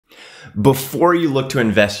Before you look to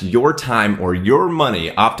invest your time or your money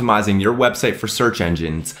optimizing your website for search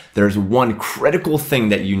engines, there's one critical thing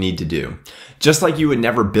that you need to do. Just like you would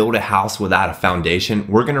never build a house without a foundation,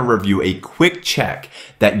 we're going to review a quick check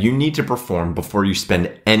that you need to perform before you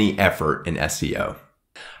spend any effort in SEO.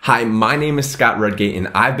 Hi, my name is Scott Redgate and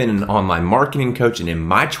I've been an online marketing coach, and in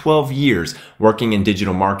my 12 years working in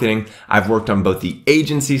digital marketing, I've worked on both the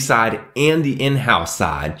agency side and the in-house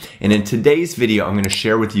side. And in today's video, I'm going to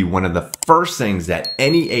share with you one of the first things that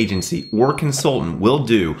any agency or consultant will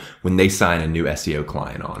do when they sign a new SEO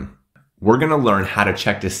client on. We're going to learn how to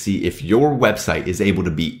check to see if your website is able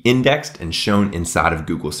to be indexed and shown inside of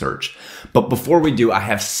Google search. But before we do, I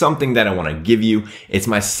have something that I want to give you. It's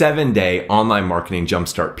my 7-day online marketing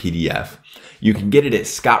jumpstart PDF. You can get it at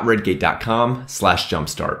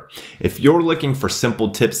scottredgate.com/jumpstart. If you're looking for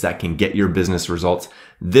simple tips that can get your business results,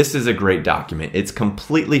 this is a great document. It's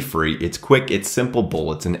completely free. It's quick. It's simple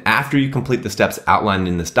bullets. And after you complete the steps outlined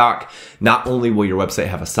in this doc, not only will your website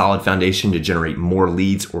have a solid foundation to generate more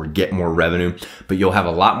leads or get more revenue, but you'll have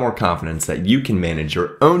a lot more confidence that you can manage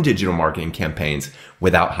your own digital marketing campaigns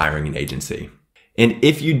without hiring an agency. And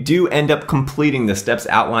if you do end up completing the steps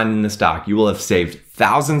outlined in this doc, you will have saved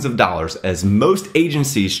thousands of dollars, as most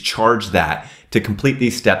agencies charge that to complete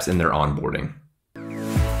these steps in their onboarding.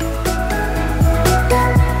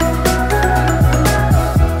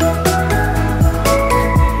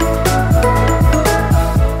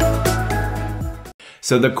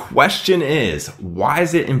 So the question is, why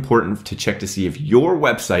is it important to check to see if your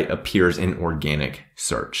website appears in organic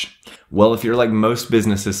search? Well, if you're like most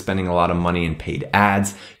businesses spending a lot of money in paid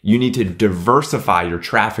ads, you need to diversify your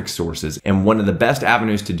traffic sources. And one of the best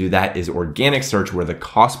avenues to do that is organic search, where the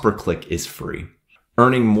cost per click is free.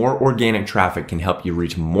 Earning more organic traffic can help you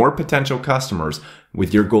reach more potential customers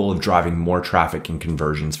with your goal of driving more traffic and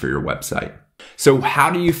conversions for your website. So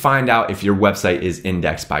how do you find out if your website is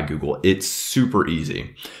indexed by Google? It's super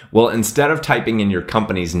easy. Well, instead of typing in your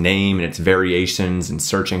company's name and its variations and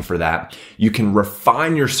searching for that, you can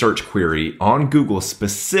refine your search query on Google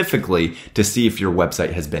specifically to see if your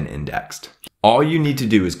website has been indexed. All you need to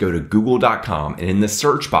do is go to google.com and in the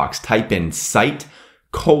search box, type in site :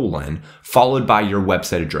 followed by your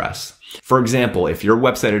website address. For example, if your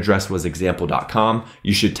website address was example.com,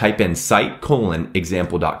 you should type in site :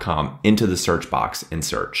 example.com into the search box and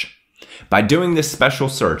search. By doing this special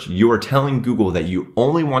search, you are telling Google that you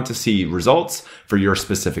only want to see results for your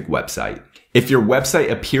specific website. If your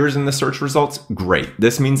website appears in the search results, great.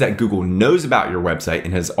 This means that Google knows about your website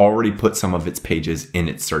and has already put some of its pages in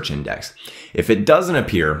its search index. If it doesn't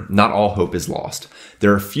appear, not all hope is lost.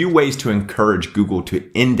 There are a few ways to encourage Google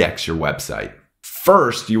to index your website.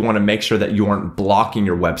 First, you want to make sure that you aren't blocking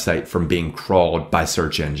your website from being crawled by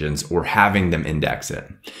search engines or having them index it.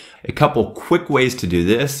 A couple quick ways to do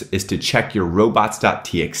this is to check your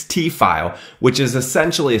Robots.txt file, which is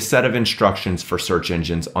essentially a set of instructions for search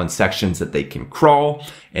engines on sections that they can crawl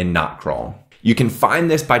and not crawl. You can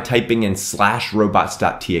find this by typing in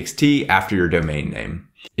 /robots.txt after your domain name.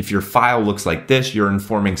 If your file looks like this, you're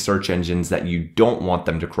informing search engines that you don't want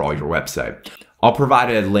them to crawl your website. I'll provide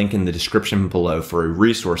a link in the description below for a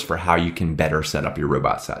resource for how you can better set up your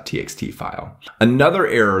robots.txt file. Another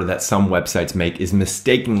error that some websites make is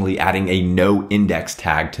mistakenly adding a no index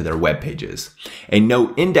tag to their web pages. A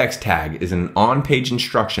no index tag is an on-page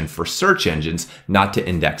instruction for search engines not to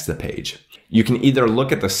index the page. You can either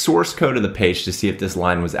look at the source code of the page to see if this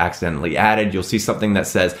line was accidentally added. You'll see something that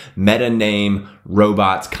says meta name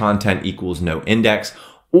robots content equals no index,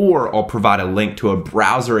 or I'll provide a link to a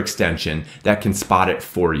browser extension that can spot it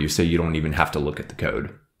for you so you don't even have to look at the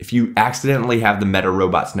code. If you accidentally have the meta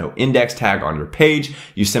robots no index tag on your page,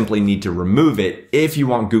 you simply need to remove it if you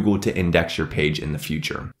want Google to index your page in the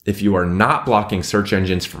future. If you are not blocking search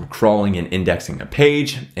engines from crawling and indexing a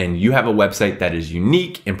page, and you have a website that is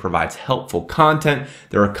unique and provides helpful content,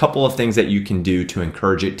 there are a couple of things that you can do to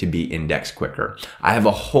encourage it to be indexed quicker. I have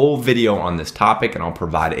a whole video on this topic and I'll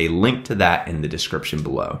provide a link to that in the description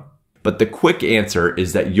below. But the quick answer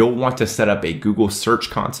is that you'll want to set up a Google Search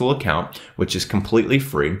Console account, which is completely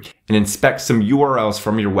free, and inspect some URLs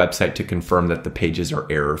from your website to confirm that the pages are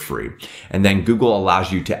error-free. And then Google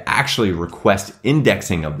allows you to actually request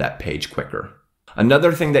indexing of that page quicker.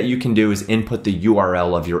 Another thing that you can do is input the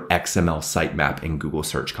URL of your XML sitemap in Google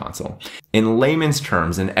Search Console. In layman's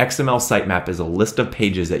terms, an XML sitemap is a list of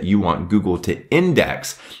pages that you want Google to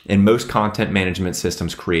index, and most content management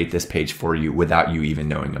systems create this page for you without you even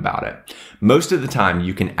knowing about it. Most of the time,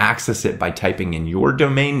 you can access it by typing in your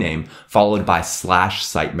domain name followed by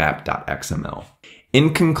 /sitemap.xml.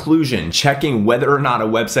 In conclusion, checking whether or not a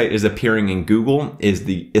website is appearing in Google is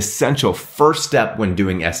the essential first step when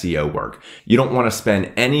doing SEO work. You don't want to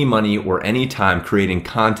spend any money or any time creating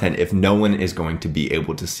content if no one is going to be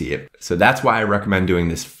able to see it. So that's why I recommend doing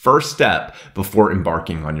this first step before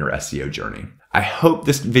embarking on your SEO journey. I hope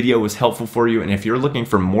this video was helpful for you, and if you're looking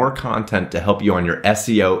for more content to help you on your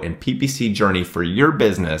SEO and PPC journey for your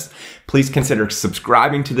business, please consider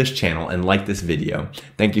subscribing to this channel and like this video.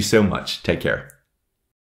 Thank you so much. Take care.